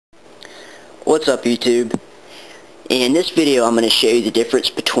What's up, YouTube? In this video I'm going to show you the difference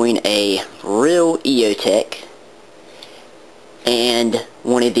between a real EOTech and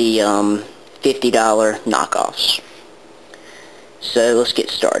one of the $50 knockoffs. So let's get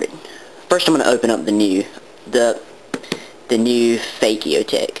started. First I'm going to open up the new fake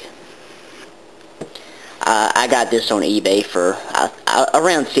EOTech. I got this on eBay for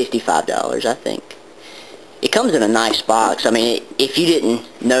around $55, I think. It comes in a nice box. I mean, if you didn't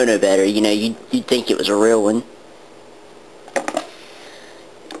know no better, you know, you'd think it was a real one.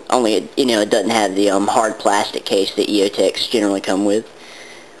 Only, it doesn't have the hard plastic case that EOTechs generally come with.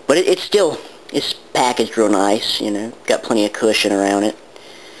 But it's packaged real nice, got plenty of cushion around it.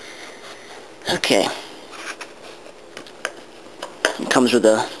 Okay. It comes with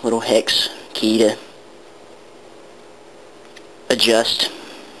a little hex key to adjust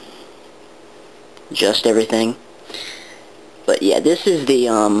everything. But yeah, this is the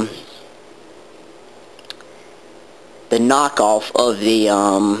knockoff of the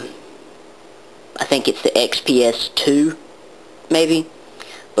I think it's the XPS2 maybe,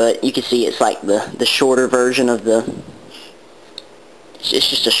 but you can see it's like the shorter version of it's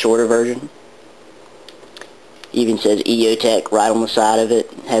just a shorter version. Even says EOTech right on the side of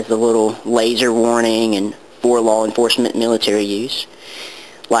it. Has the little laser warning and for law enforcement military use.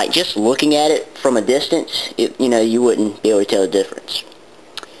 Like, just looking at it from a distance, you wouldn't be able to tell the difference.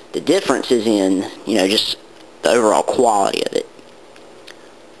 The difference is in, just the overall quality of it.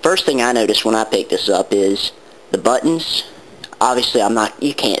 First thing I noticed when I picked this up is the buttons. Obviously,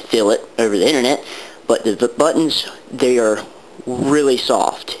 you can't feel it over the internet, but the buttons, they are really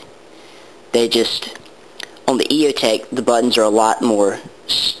soft. They just, on the EOTech, the buttons are a lot more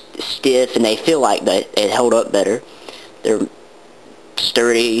stiff, and they feel like they hold up better. They're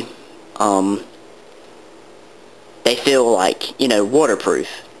sturdy. They feel like, waterproof.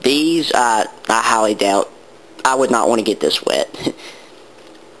 These, I highly doubt. I would not want to get this wet.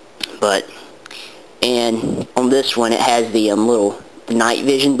 And on this one, it has the little night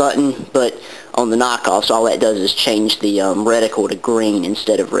vision button, but on the knockoffs, all that does is change the reticle to green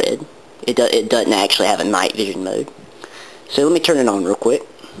instead of red. It doesn't actually have a night vision mode. So let me turn it on real quick.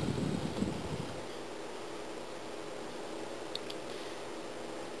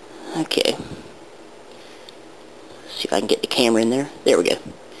 Okay. Let's see if I can get the camera in there. There we go.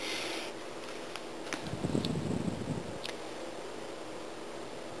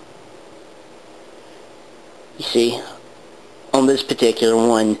 You see, on this particular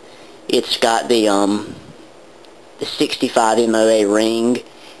one, it's got the 65 MOA ring,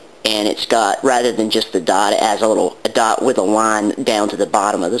 and it's got, rather than just the dot, it has a dot with a line down to the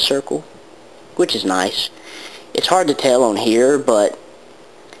bottom of the circle, which is nice. It's hard to tell on here, but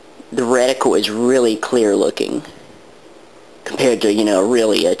the reticle is really clear looking compared to, a real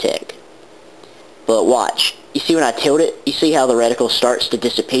EOTech. But watch. You see when I tilt it, you see how the reticle starts to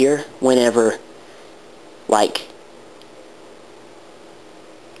disappear whenever, like,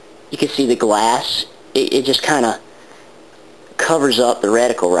 you can see the glass. It just kind of covers up the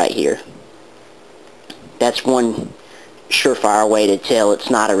reticle right here. That's one surefire way to tell it's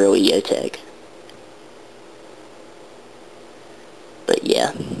not a real EOTech. But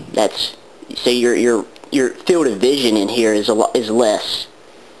yeah, so your field of vision in here is less.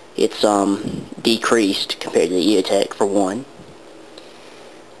 It's decreased compared to the EOTech for one.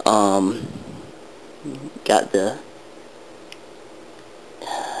 Got the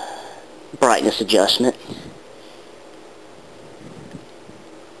brightness adjustment.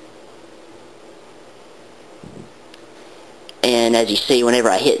 And as you see, whenever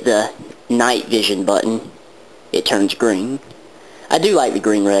I hit the night vision button, it turns green. I do like the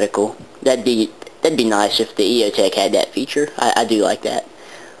green reticle. That'd be nice if the EOTech had that feature. I do like that.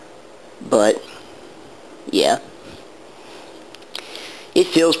 But yeah, it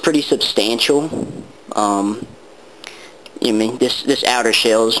feels pretty substantial. I mean, this outer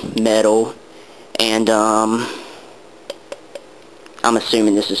shell's metal, and I'm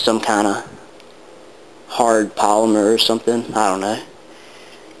assuming this is some kind of hard polymer or something. I don't know.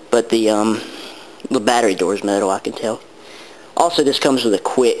 But the battery door's metal, I can tell. Also, this comes with a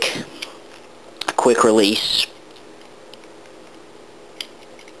quick release.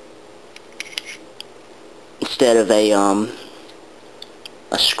 Instead of a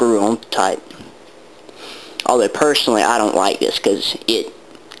screw-on type. Although personally, I don't like this because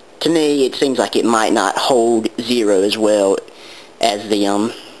to me, it seems like it might not hold zero as well as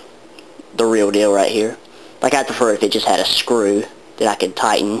the real deal right here. Like, I prefer if it just had a screw that I could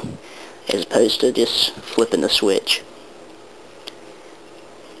tighten as opposed to just flipping the switch.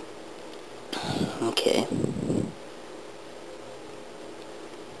 Okay.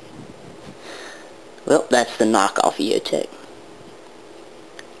 Well, that's the knockoff EOTech.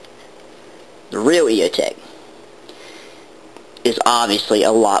 The real EOTech is obviously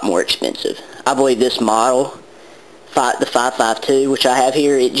a lot more expensive. I believe this model, the 552, which I have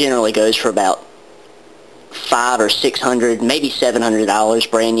here, it generally goes for about $500 or $600, maybe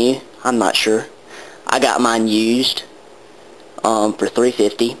 $700 brand new. I'm not sure. I got mine used for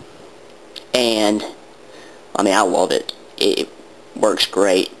 $350, and I mean, I love it. It works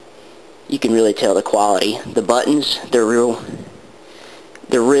great. You can really tell the quality. The buttons, they're real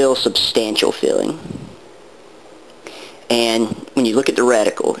substantial feeling. And when you look at the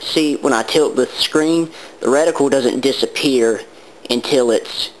reticle, see, when I tilt the screen, the reticle doesn't disappear until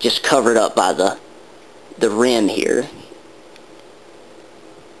it's just covered up by the rim here.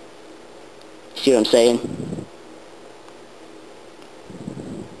 See what I'm saying?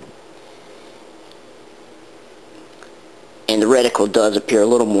 And the reticle does appear a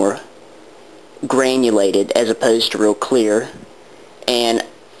little more granulated as opposed to real clear. And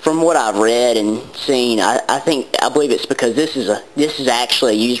from what I've read and seen, I believe it's because this is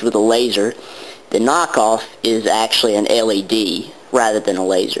actually used with a laser. The knockoff is actually an LED rather than a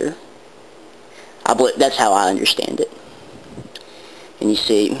laser. That's how I understand it. And you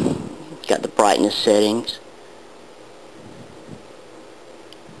see, you got the brightness settings,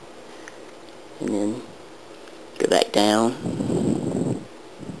 and then go back down.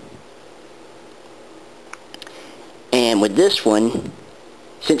 And with this one,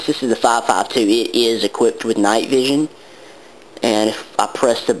 since this is a 552, it is equipped with night vision. And if I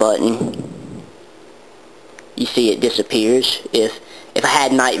press the button, you see it disappears. If I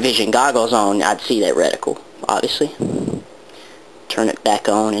had night vision goggles on, I'd see that reticle, obviously. Turn it back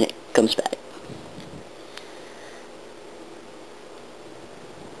on and it comes back.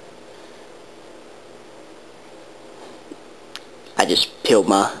 I just peeled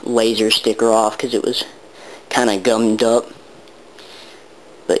my laser sticker off because it was kind of gummed up.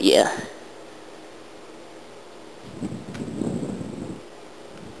 But yeah.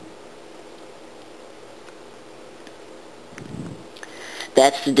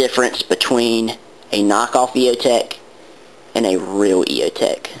 That's the difference between a knockoff EOTech and a real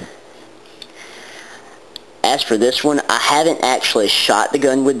EOTech. As for this one, I haven't actually shot the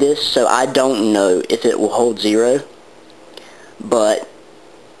gun with this, so I don't know if it will hold zero. But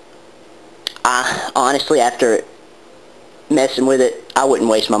I honestly, after messing with it, I wouldn't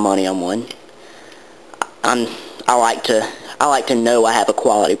waste my money on one. I like to know I have a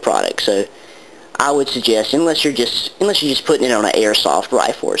quality product, so I would suggest, unless you're just putting it on an airsoft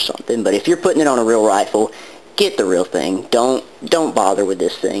rifle or something, but if you're putting it on a real rifle, get the real thing. Don't bother with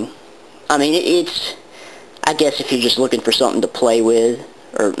this thing. I mean, it's, I guess if you're just looking for something to play with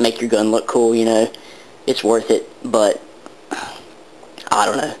or make your gun look cool, you know, it's worth it, but I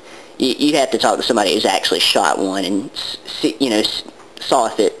don't know. You'd have to talk to somebody who's actually shot one and see, you know, saw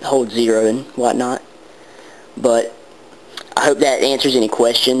if it holds zero and whatnot. But I hope that answers any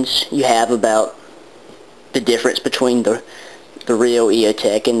questions you have about the difference between the real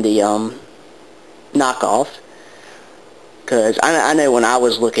EOTech and the knockoff. Because I know when I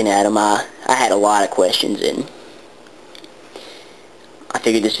was looking at them, I had a lot of questions, and I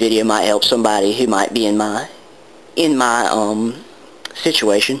figured this video might help somebody who might be in my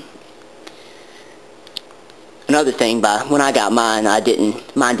situation. Another thing, when I got mine,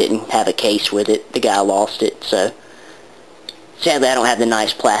 mine didn't have a case with it. The guy lost it, so sadly I don't have the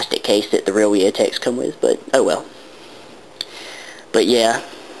nice plastic case that the real EOTechs come with, but oh well. But yeah,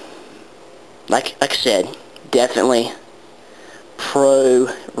 like I said, definitely pro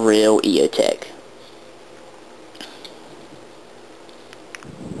real EOTech.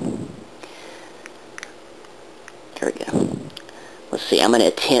 There we go. Let's see, I'm going to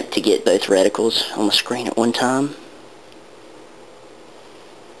attempt to get both reticles on the screen at one time.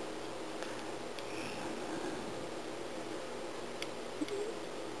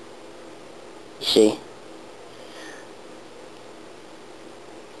 You see?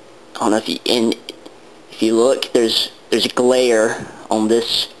 I don't know if you look, there's a glare on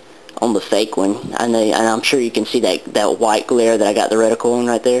the fake one. I know, and I'm sure you can see that white glare that I got the reticle on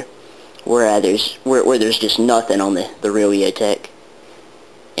right there. Where there's just nothing on the real EOTech.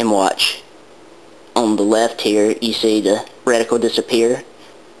 And watch, on the left here, you see the reticle disappear,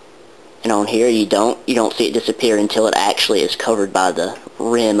 and on here you don't see it disappear until it actually is covered by the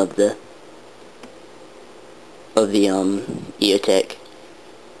rim of the EOTech,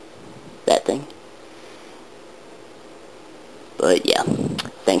 that thing. But yeah,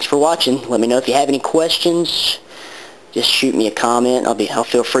 thanks for watching. Let me know if you have any questions. Just shoot me a comment. I'll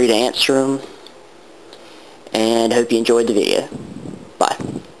feel free to answer them. And hope you enjoyed the video.